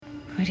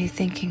What are you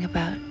thinking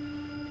about?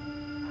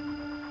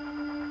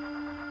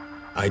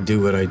 I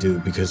do what I do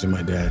because of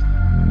my dad.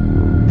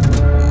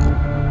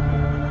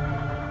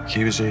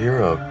 He was a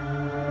hero.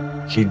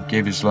 He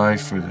gave his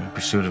life for the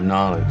pursuit of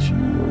knowledge.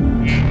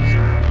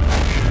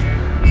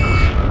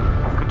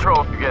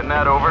 Control, if you're getting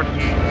that, over.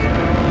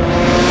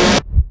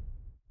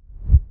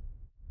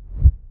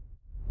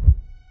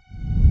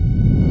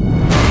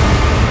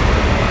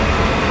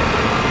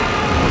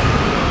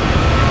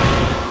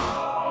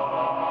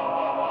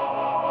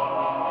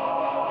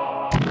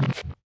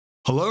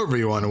 Hello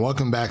everyone and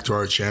welcome back to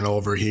our channel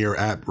over here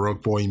at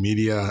Broke Boy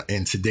Media,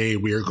 and today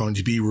we are going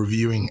to be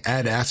reviewing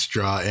Ad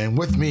Astra, and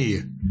with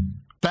me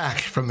back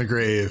from the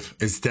grave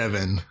is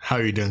Devin. How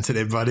are you doing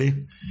today,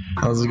 buddy?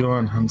 How's it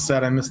going? I'm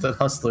sad I missed that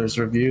Hustlers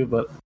review,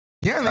 but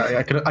yeah, man.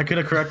 I could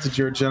have corrected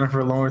your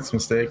Jennifer Lawrence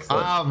mistake.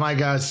 But... Oh my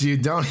gosh, you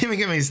don't even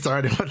get me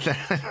started with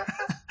that.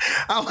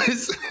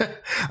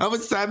 I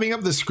was typing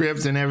up the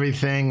script and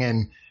everything,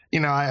 and you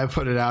know, I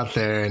put it out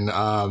there, and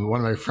one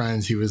of my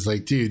friends, he was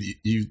like, dude,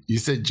 you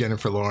said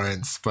Jennifer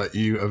Lawrence, but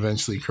you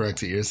eventually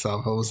corrected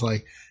yourself. I was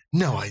like,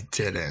 no, I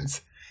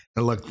didn't.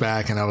 I looked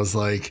back and I was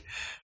like,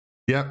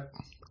 yep,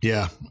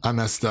 yeah, I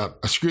messed up.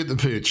 I screwed the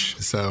pooch.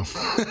 So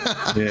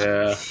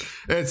yeah,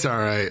 it's all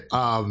right.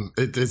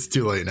 It's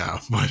too late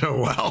now, but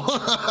oh well.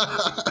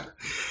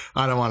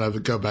 I don't want to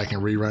go back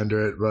and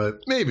re-render it, but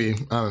maybe,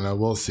 I don't know.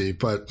 We'll see.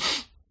 But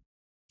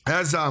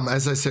as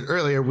I said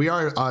earlier, we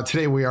are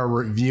today we are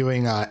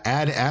reviewing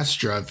Ad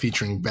Astra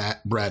featuring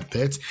Brad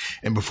Pitt.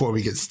 And before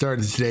we get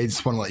started today,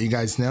 just want to let you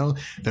guys know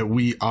that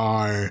we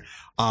are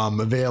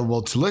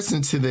available to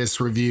listen to this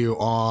review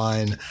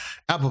on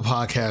Apple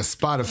Podcasts,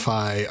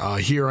 Spotify,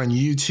 here on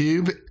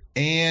YouTube,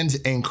 and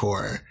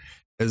Anchor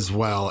as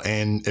well.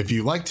 And if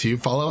you'd like to,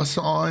 follow us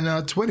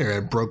on Twitter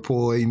at Broke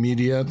Boy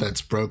Media.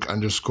 That's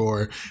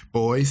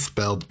broke_boy,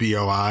 spelled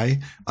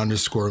BOI_media.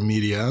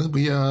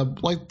 We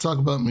like to talk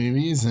about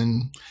movies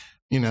and,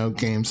 you know,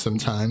 games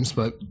sometimes,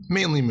 but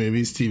mainly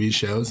movies, TV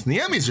shows. And the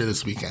Emmys are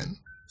this weekend.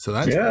 So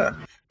that's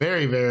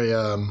very, very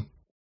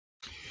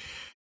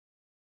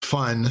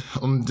fun.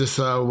 I'm just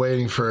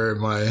waiting for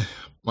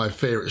my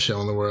favorite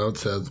show in the world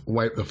to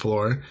wipe the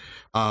floor.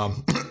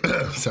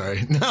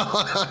 Sorry.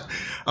 No,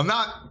 I'm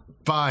not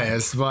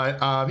biased,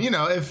 but you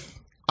know, if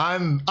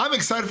I'm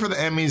excited for the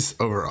Emmys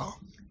overall.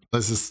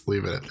 Let's just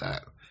leave it at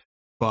that.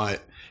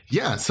 But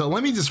yeah, so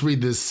let me just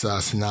read this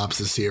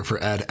synopsis here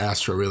for Ad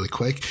Astra really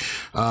quick.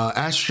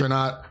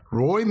 Astronaut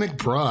Roy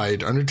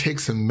McBride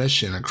undertakes a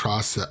mission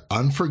across the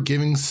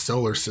unforgiving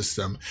solar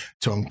system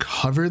to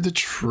uncover the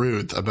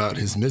truth about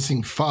his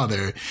missing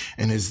father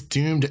and his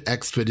doomed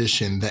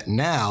expedition that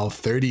now,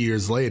 30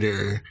 years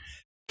later,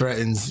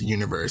 threatens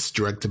universe.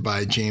 Directed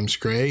by James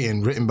Gray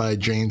and written by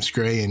James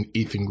Gray and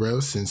Ethan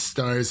Gross, and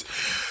stars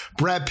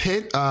Brad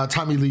Pitt,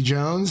 Tommy Lee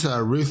Jones,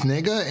 Ruth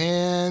Negga,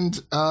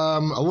 and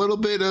a little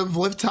bit of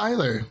Liv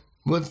Tyler.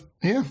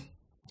 Yeah,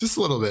 just a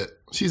little bit.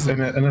 She's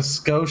and a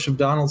skosh of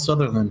Donald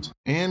Sutherland.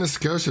 And a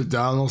skosh of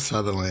Donald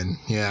Sutherland.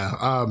 Yeah.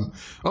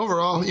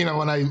 Overall, you know,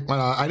 when I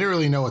didn't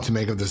really know what to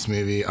make of this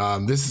movie.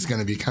 This is going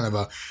to be kind of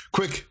a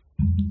quick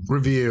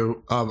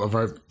review of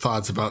our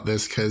thoughts about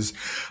this because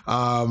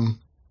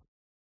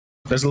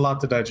there's a lot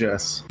to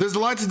digest. There's a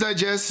lot to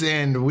digest,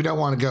 and we don't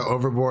want to go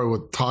overboard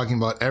with talking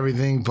about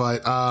everything.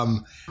 But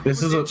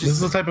this is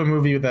the type of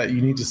movie that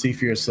you need to see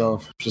for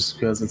yourself, just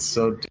because it's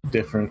so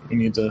different. You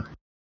need to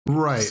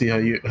see how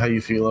you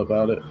feel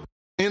about it.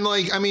 And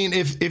like, I mean,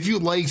 if you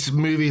liked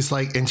movies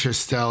like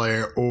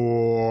Interstellar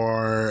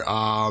or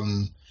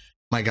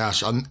my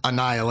gosh,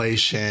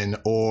 Annihilation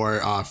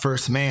or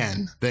First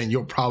Man, then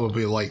you'll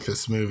probably like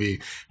this movie.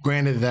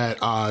 Granted that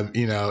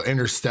you know,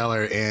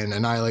 Interstellar and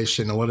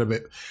Annihilation a little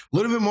bit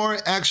more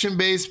action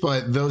based,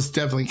 but those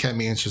definitely kept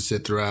me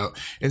interested throughout.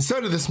 And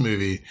so did this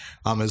movie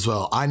as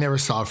well. I never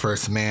saw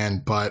First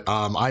Man, but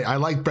I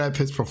liked Brad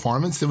Pitt's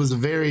performance. It was a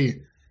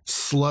very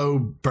slow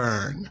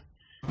burn.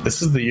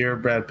 This is the year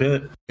of Brad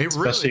Pitt.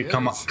 Especially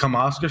really come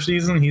Oscar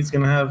season, he's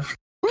gonna have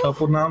a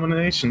couple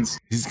nominations.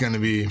 He's gonna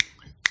be.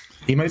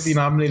 He might be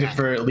nominated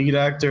for lead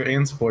actor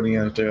and supporting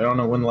actor. I don't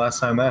know when the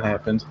last time that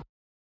happened.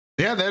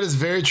 Yeah, that is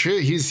very true.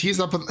 He's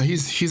on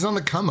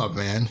the come up,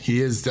 man.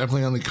 He is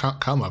definitely on the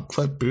come up.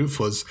 Cliff Booth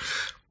was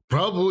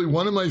probably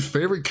one of my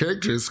favorite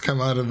characters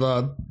come out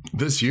of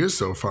this year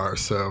so far.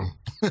 So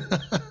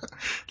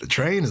the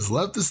train has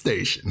left the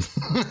station.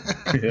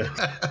 Yeah.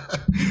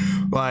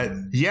 But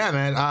yeah,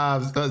 man.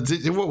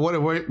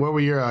 What were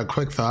your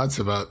quick thoughts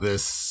about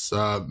this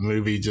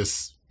movie?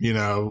 Just, you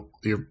know,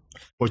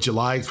 what you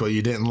liked, what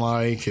you didn't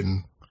like,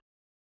 and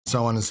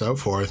so on and so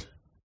forth.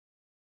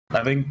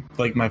 I think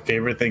like my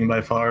favorite thing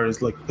by far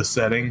is like the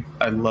setting.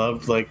 I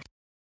loved like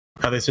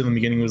how they said in the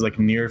beginning it was like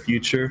near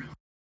future.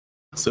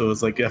 So it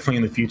was like definitely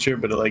in the future,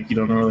 but like you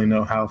don't really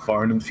know how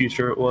far into the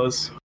future it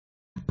was.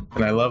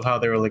 And I love how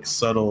they were like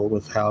subtle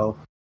with how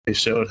they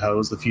showed how it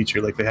was the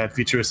future. Like they had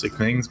futuristic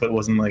things, but it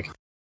wasn't like,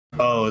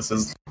 oh, this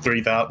is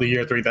the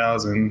year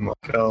 3000.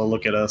 Like, oh,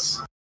 look at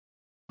us.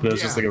 But it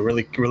was just like a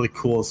really, really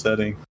cool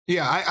setting.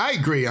 Yeah, I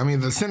agree. I mean,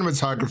 the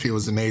cinematography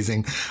was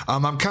amazing.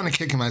 I'm kind of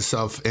kicking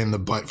myself in the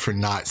butt for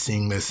not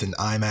seeing this in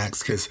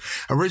IMAX because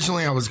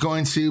originally I was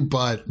going to,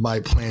 but my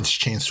plans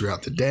changed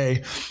throughout the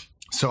day.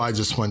 So I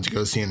just went to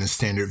go see it in a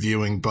standard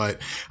viewing.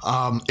 But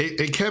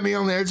it kept me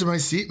on the edge of my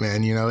seat,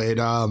 man. You know,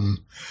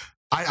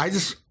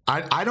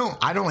 I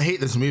don't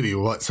hate this movie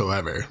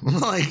whatsoever.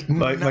 like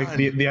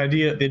the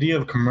idea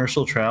of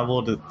commercial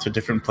travel to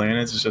different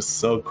planets is just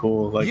so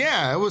cool. Like,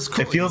 yeah, it was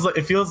cool.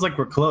 It feels like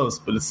we're close,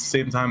 but at the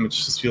same time, it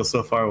just feels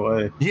so far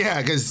away.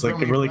 Yeah, because it's like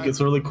it's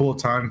a really cool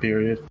time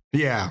period.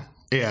 Yeah.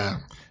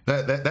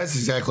 That's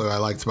exactly what I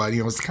liked about it.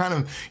 You know, it's kind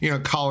of, you know,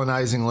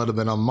 colonizing a little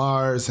bit on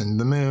Mars and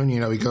the moon. You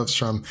know, he goes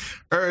from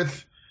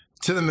Earth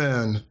to the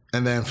moon,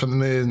 and then from the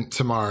moon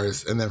to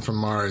Mars, and then from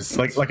Mars.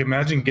 Like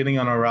imagine getting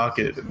on a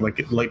rocket,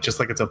 like just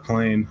like it's a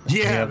plane.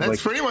 Yeah,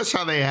 that's pretty much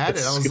how they had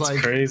it. I was like,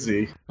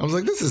 crazy. I was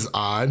like, this is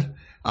odd.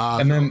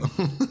 And then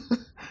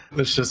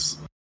it's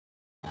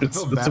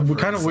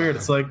kind of weird.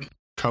 It's like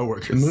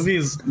coworkers.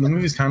 The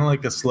movie's kind of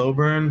like a slow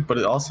burn, but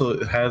it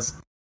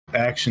has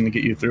action to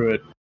get you through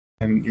it,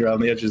 and you're on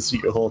the edge of the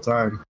seat the whole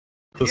time.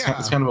 So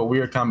it's kind of a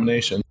weird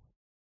combination.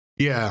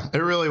 Yeah, it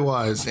really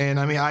was. And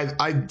I mean,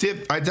 I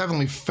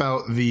definitely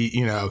felt the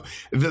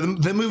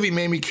movie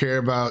made me care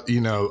about,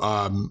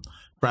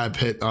 Brad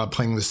Pitt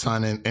playing the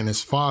son and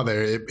his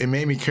father. It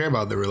made me care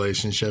about the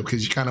relationship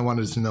because you kind of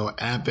wanted to know what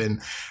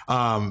happened.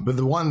 But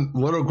the one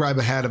little gripe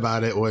I had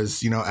about it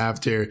was,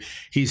 after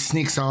he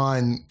sneaks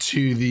on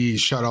to the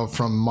shuttle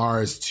from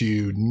Mars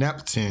to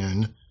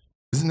Neptune.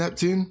 Is it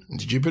Neptune?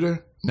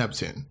 Jupiter?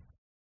 Neptune.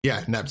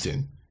 Yeah,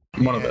 Neptune.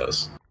 One of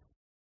those.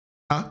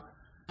 Huh?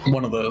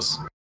 One of those.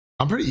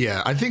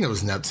 I think it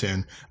was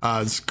Neptune.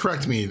 Just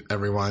correct me,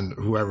 everyone,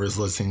 whoever is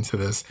listening to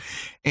this.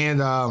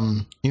 And,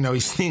 he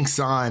sneaks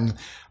on,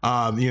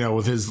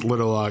 with his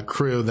little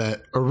crew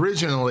that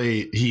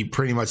originally he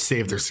pretty much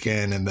saved their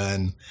skin, and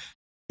then,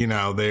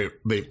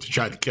 they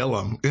tried to kill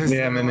him.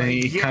 Yeah, and then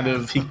he kind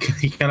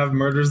of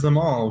murders them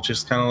all, which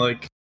is kind of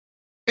like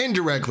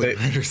indirectly.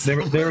 They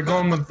were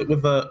going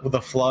with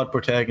a flawed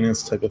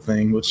protagonist type of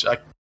thing, which I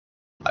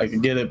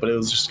could get it, but it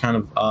was just kind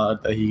of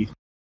odd that he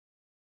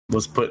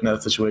was put in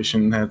that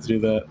situation and had to do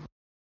that.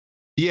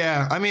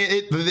 Yeah, I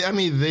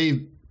mean,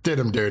 they did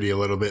him dirty a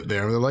little bit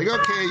there. They're like,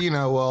 okay, we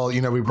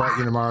brought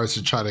you to Mars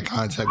to try to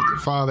contact your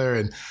father,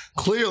 and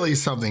clearly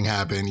something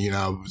happened,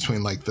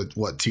 between like the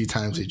 2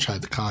 times he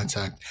tried to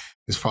contact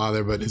his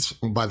father, but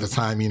by the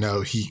time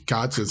he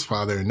got to his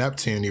father in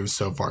Neptune, he was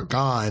so far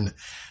gone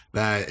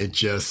that it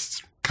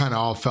just kind of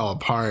all fell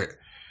apart.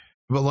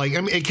 But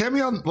it kept me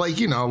on, when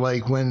the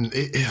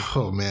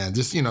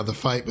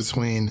fight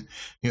between,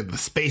 the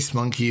space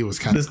monkey was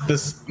kind of...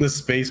 This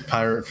space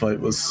pirate fight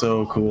was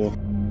so cool.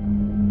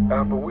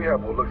 Alpha, we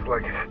have what looks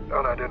like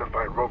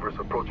unidentified rovers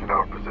approaching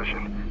our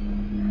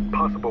position.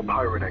 Possible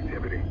pirate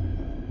activity.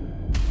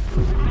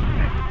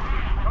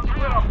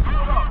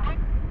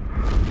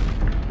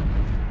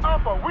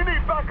 Alpha, we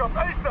need backup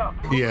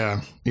ASAP!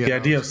 Yeah. The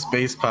idea of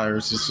space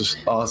pirates is just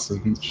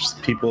awesome.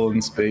 Just people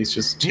in space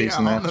just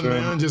chasing after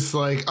the moon, just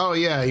like, oh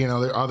yeah, there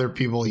are other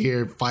people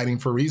here fighting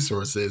for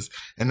resources,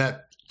 and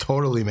that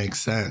totally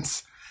makes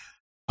sense.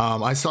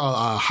 I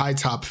saw a High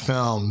Top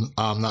Film.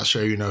 I'm not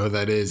sure you know who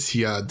that is.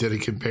 He did a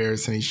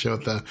comparison. He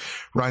showed the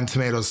Rotten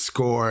Tomatoes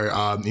score,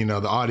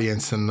 the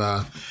audience and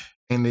the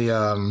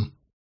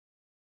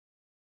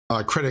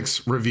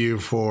critics review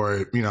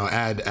for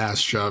Ad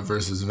Astra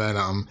versus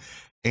Venom.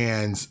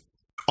 And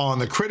on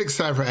the critics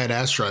side for Ad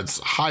Astra, it's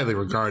highly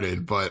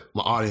regarded, but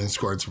the audience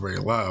score is very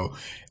low.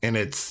 And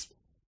it's,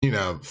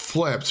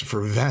 flipped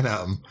for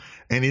Venom.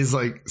 And he's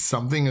like,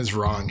 something is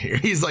wrong here.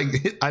 He's like,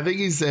 I think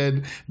he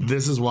said,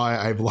 this is why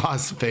I've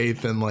lost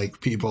faith in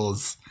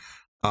people's,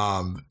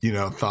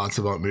 thoughts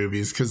about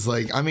movies. Cause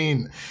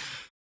in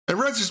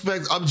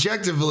retrospect,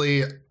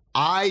 objectively,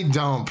 I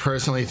don't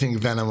personally think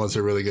Venom was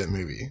a really good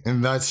movie,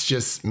 and that's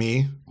just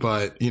me.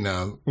 But,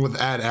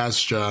 with Ad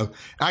Astra,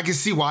 I can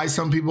see why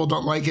some people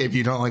don't like it. If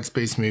you don't like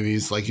space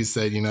movies, like you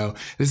said,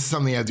 this is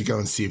something you have to go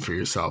and see for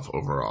yourself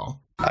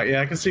overall.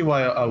 I can see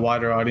why a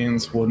wider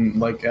audience wouldn't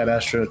like Ad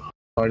Astra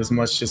quite as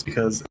much, just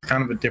because it's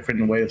kind of a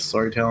different way of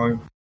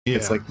storytelling. Yeah.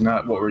 It's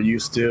not what we're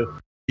used to.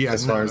 Yeah,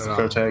 as far as the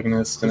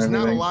protagonist and there's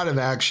everything. There's not a lot of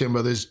action,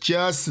 but there's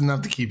just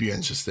enough to keep you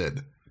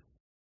interested.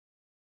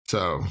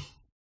 So...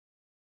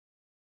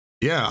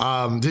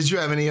 yeah. Did you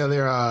have any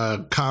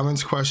other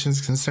comments,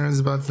 questions, concerns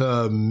about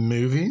the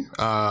movie,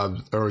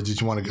 or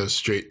did you want to go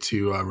straight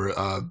to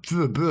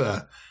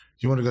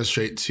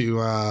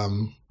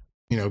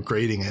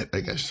grading it? I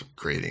guess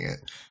grading it.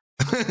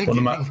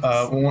 One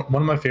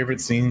of my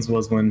favorite scenes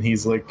was when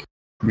he's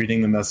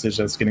reading the message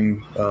that's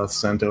getting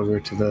sent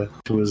over to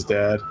his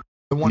dad.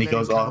 The one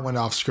that went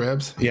off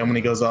script. Yeah, when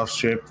he goes off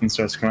script and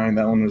starts crying,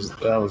 that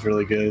was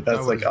really good.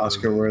 That's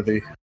Oscar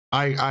worthy.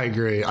 I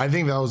agree. I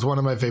think that was one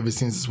of my favorite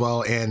scenes as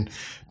well. And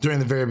during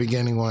the very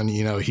beginning one,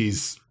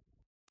 he's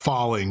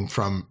falling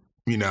from,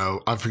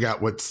 I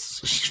forgot what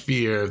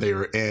sphere they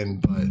were in,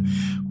 but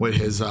with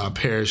his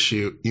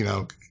parachute,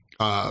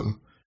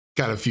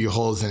 got a few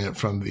holes in it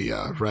from the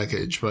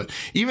wreckage. But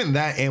even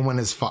that, and when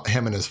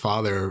him and his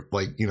father,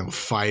 like, you know,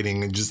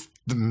 fighting in just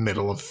the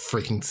middle of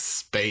freaking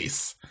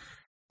space,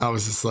 I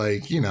was just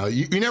like, you know,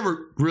 you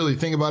never really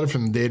think about it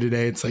from day to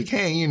day. It's like,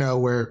 hey, you know,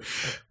 we're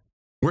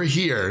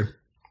here,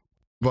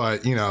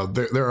 but, you know,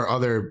 there are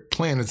other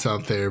planets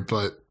out there,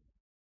 but,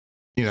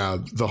 you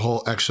know, the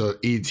whole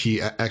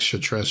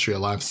extraterrestrial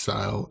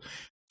lifestyle,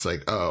 it's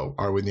like, oh,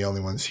 are we the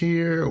only ones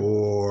here?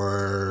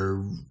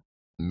 Or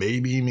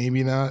maybe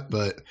not.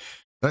 But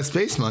that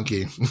space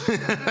monkey,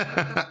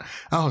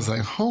 I was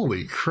like,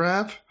 holy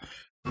crap.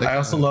 Like, I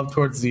also love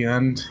towards the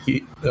end,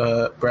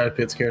 Brad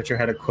Pitt's character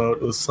had a quote.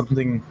 It was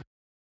something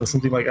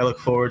like, I look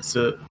forward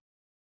to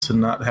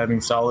not having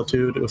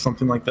solitude. It was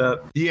something like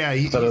that. Yeah,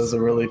 I thought it was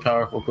a really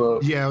powerful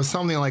quote. Yeah, it was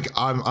something like,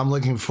 I'm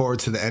looking forward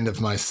to the end of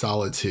my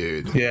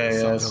solitude. Yeah,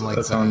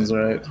 that sounds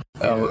right.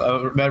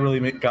 Yeah. That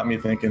really got me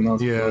thinking. That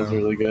was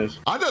really good.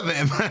 I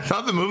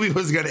thought the movie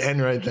was going to end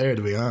right there,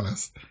 to be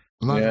honest.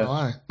 I'm not gonna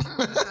lie.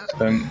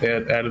 Then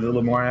it added a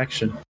little more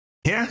action.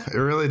 Yeah, it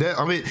really did.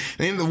 I mean,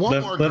 the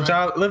one more. Liv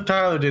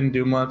Tyler didn't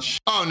do much.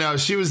 Oh no,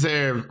 she was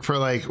there for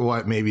like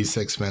maybe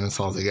 6 minutes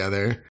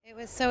altogether. It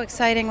was so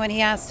exciting when he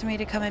asked me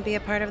to come and be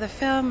a part of the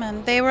film,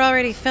 and they were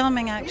already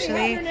filming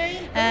actually,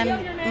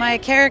 and my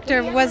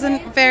character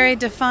wasn't very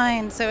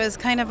defined, so it was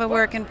kind of a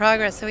work in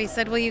progress. So he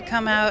said, will you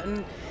come out?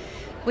 And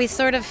we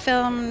sort of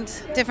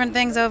filmed different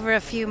things over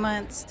a few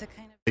months to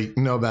kind of...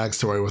 No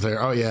backstory with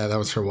her. Oh yeah, that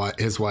was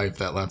his wife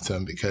that left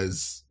him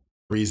because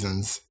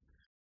reasons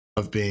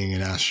of being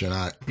an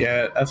astronaut.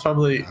 Yeah, that's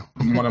probably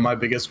one of my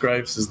biggest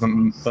gripes is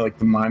the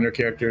minor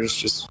characters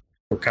just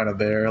were kind of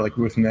there, like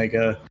Ruth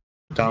Negga,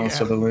 Donald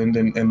Sutherland,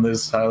 and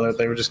Liv Tyler.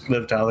 They were just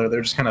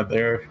kind of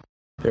there.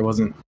 There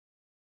wasn't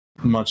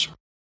much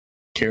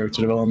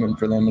character development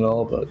for them at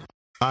all. But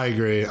I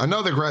agree.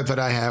 Another gripe that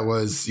I had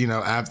was, you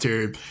know,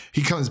 after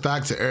he comes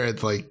back to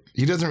Earth, like,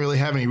 he doesn't really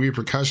have any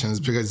repercussions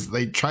because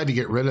they tried to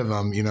get rid of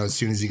him, you know, as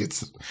soon as he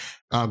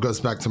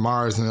goes back to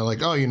Mars, and they're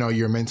like, oh, you know,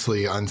 you're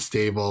mentally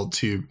unstable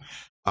to,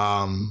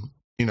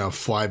 you know,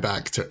 fly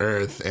back to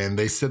Earth. And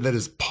they said that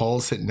his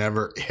pulse had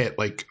never hit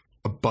like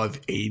above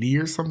 80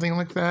 or something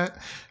like that.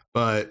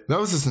 But that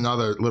was just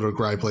another little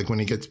gripe. Like when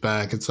he gets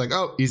back, it's like,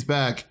 oh, he's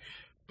back.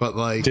 But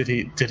like, did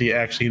he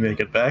actually make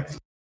it back?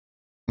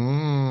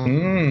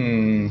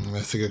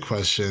 That's a good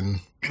question.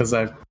 Because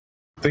I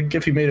think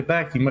if he made it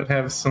back, he might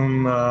have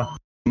some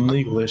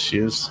legal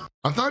issues.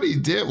 I thought he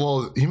did.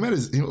 Well, he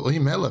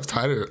met Liv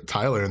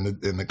Tyler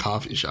in the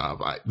coffee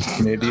shop.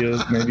 Maybe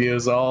it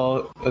was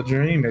all a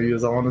dream. Maybe it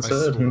was all in his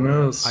head. Who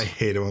knows? I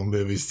hate it when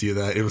movies do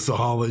that. It was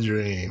all a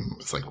dream.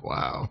 It's like,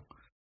 wow.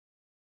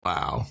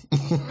 But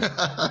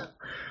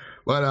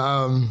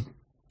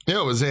you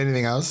know, was there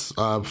anything else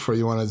before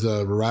you wanted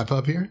to wrap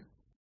up here?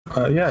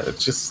 Yeah,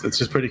 it's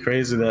just pretty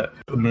crazy that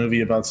a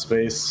movie about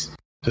space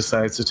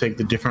decides to take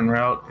the different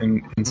route,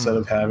 and instead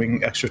of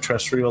having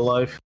extraterrestrial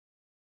life,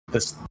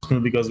 this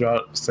movie goes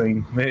out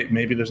saying, hey,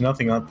 maybe there's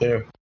nothing out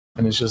there,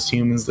 and it's just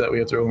humans that we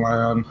have to rely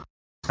on.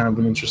 Kind of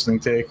an interesting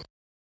take.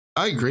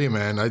 I agree,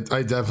 man.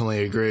 I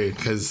definitely agree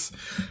because,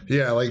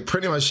 yeah, like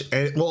pretty much.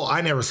 Well,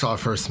 I never saw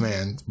First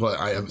Man, but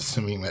I am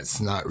assuming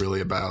that's not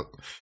really about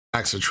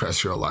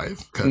extraterrestrial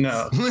life.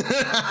 No,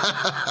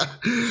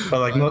 but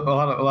like a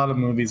lot of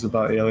movies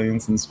about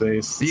aliens in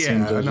space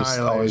seem to just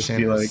always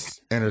be like,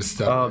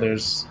 Interstellar. oh,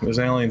 there's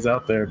aliens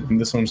out there, and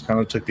this one just kind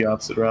of took the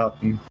opposite route,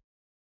 and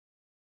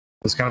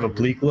it's kind of a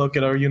bleak look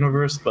at our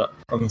universe, but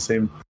on the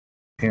same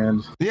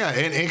hand, yeah,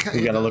 and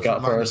we got to look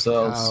out for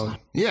ourselves. I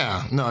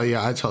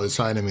totally.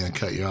 Sorry, I didn't mean to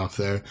cut you off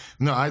there.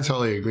 No, I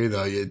totally agree.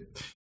 Though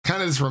it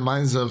kind of just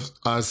reminds of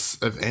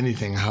us, if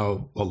anything,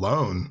 how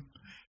alone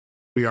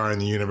we are in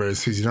the universe,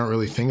 because you don't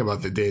really think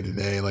about the day to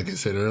day, like I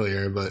said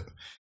earlier. But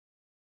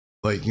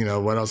like, you know,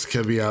 what else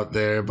could be out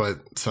there?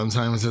 But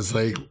sometimes it's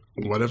like,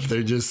 what if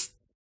there just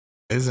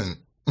isn't?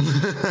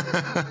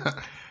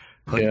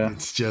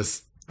 It's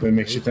just. It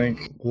makes you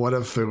think. What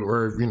if it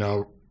were, you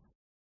know,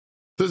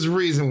 there's a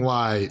reason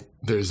why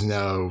there's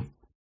no,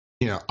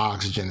 you know,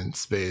 oxygen in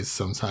space.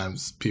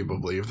 Sometimes people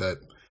believe that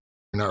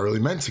you're not really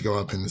meant to go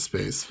up into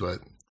space, but.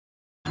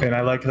 And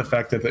I like the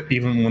fact that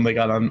even when they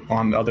got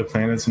on other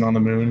planets and on the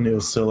moon, it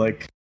was still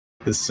like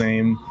the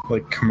same,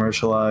 like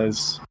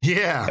commercialized.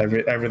 Yeah.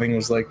 Everything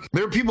was like.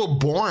 There were people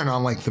born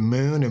on like the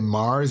moon and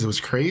Mars. It was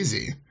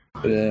crazy.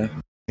 Yeah.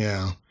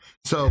 Yeah.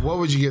 So what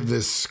would you give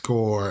this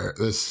score,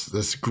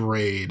 this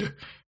grade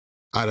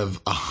out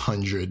of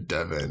 100,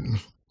 Devin?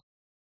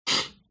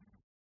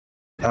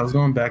 I was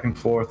going back and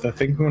forth. I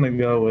think I'm gonna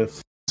go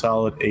with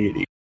solid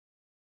 80.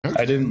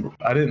 Okay. I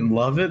didn't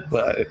love it,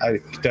 but I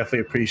definitely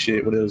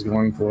appreciate what it was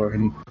going for,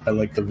 and I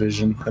like the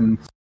vision and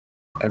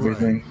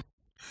everything. Right.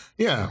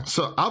 Yeah,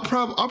 so I'll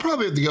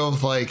probably have to go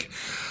with like,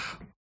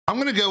 I'm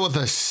gonna go with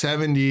a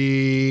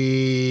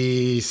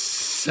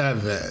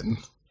 77.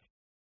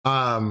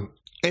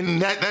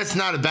 And that's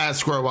not a bad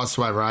score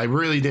whatsoever. I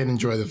really did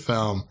enjoy the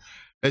film.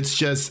 It's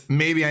just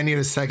maybe I need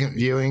a second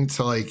viewing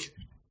to like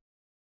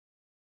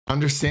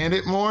understand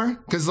it more.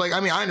 Because like, I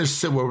mean, I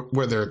understood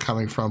where they're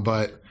coming from,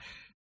 but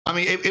I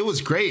mean, it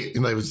was great. It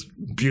was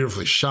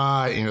beautifully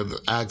shot.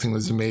 The acting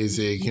was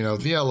amazing.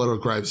 Little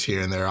gripes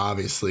here and there,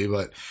 obviously,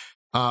 but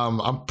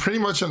I'm pretty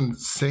much on the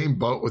same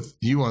boat with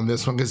you on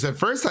this one, because at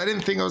first I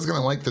didn't think I was going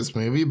to like this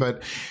movie,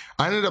 but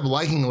I ended up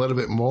liking a little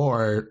bit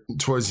more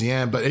towards the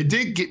end. But it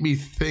did get me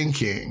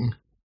thinking.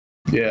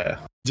 Yeah.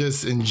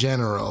 Just in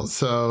general.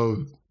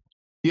 So,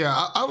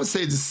 yeah, I would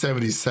say just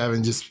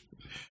 77, just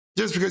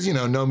because,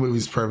 no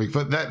movie's perfect.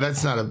 But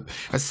that's not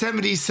a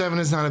 77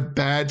 is not a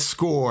bad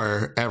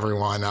score,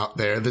 everyone out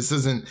there. This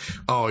isn't,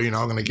 I'm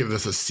going to give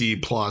this a C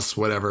plus,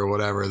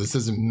 whatever. This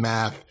isn't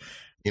math,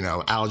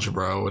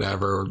 algebra,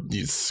 whatever,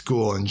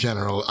 school in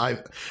general. I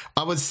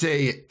would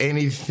say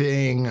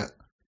anything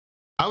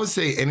like,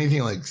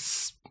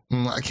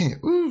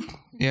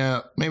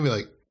 maybe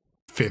like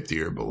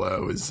 50 or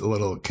below is a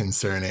little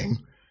concerning.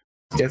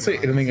 Yeah, I'd say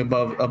anything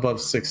above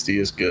 60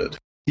 is good.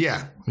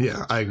 Yeah,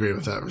 I agree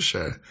with that for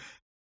sure.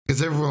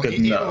 Because everyone,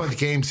 even with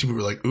games, people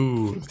were like,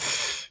 ooh,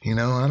 I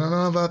don't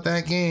know about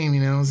that game.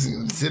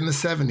 It's in the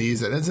 70s.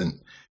 That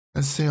doesn't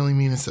necessarily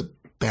mean it's a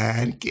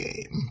bad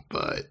game.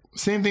 But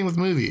same thing with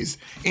movies.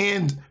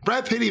 And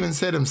Brad Pitt even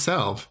said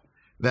himself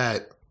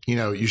that,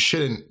 you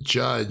shouldn't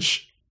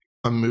judge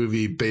a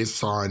movie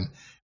based on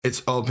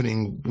its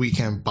opening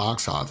weekend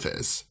box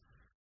office.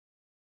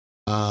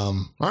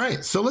 All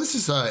right, so let's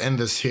just end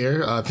this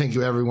here. Thank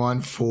you,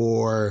 everyone,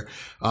 for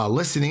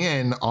listening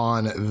in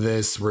on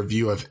this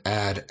review of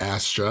Ad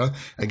Astra.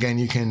 Again,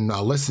 you can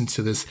listen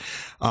to this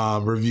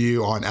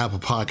review on Apple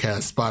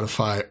Podcasts,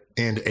 Spotify,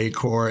 and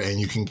Acor, and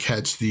you can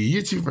catch the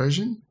YouTube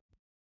version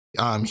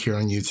here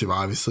on YouTube,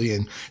 obviously.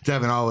 And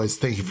Devin, always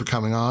thank you for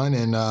coming on.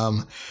 And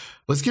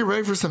let's get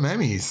ready for some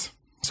Emmys,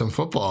 some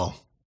football.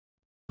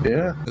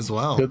 Yeah, as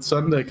well. Good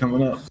Sunday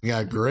coming up. We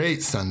got a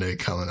great Sunday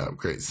coming up.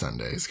 Great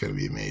Sunday. It's going to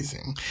be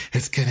amazing.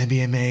 It's going to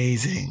be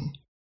amazing.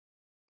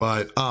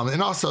 But,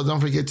 and also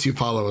don't forget to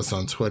follow us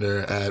on Twitter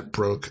at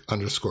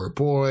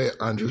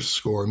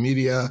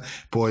broke_boy_media.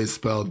 Boy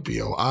spelled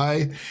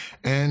BOI.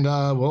 And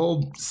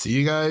we'll see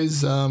you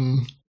guys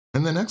in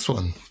the next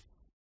one.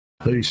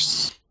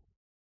 Peace.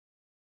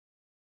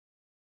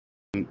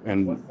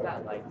 And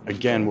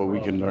again, what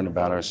we can learn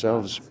about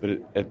ourselves, but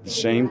at the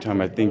same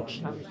time, I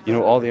think,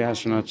 all the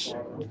astronauts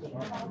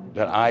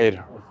that I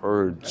had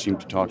heard seem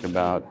to talk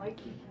about,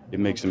 it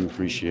makes them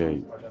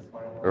appreciate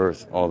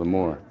Earth all the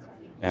more,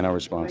 and our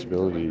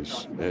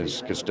responsibilities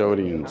as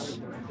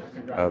custodians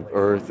of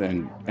Earth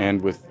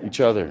and with each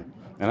other.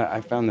 And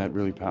I found that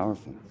really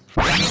powerful.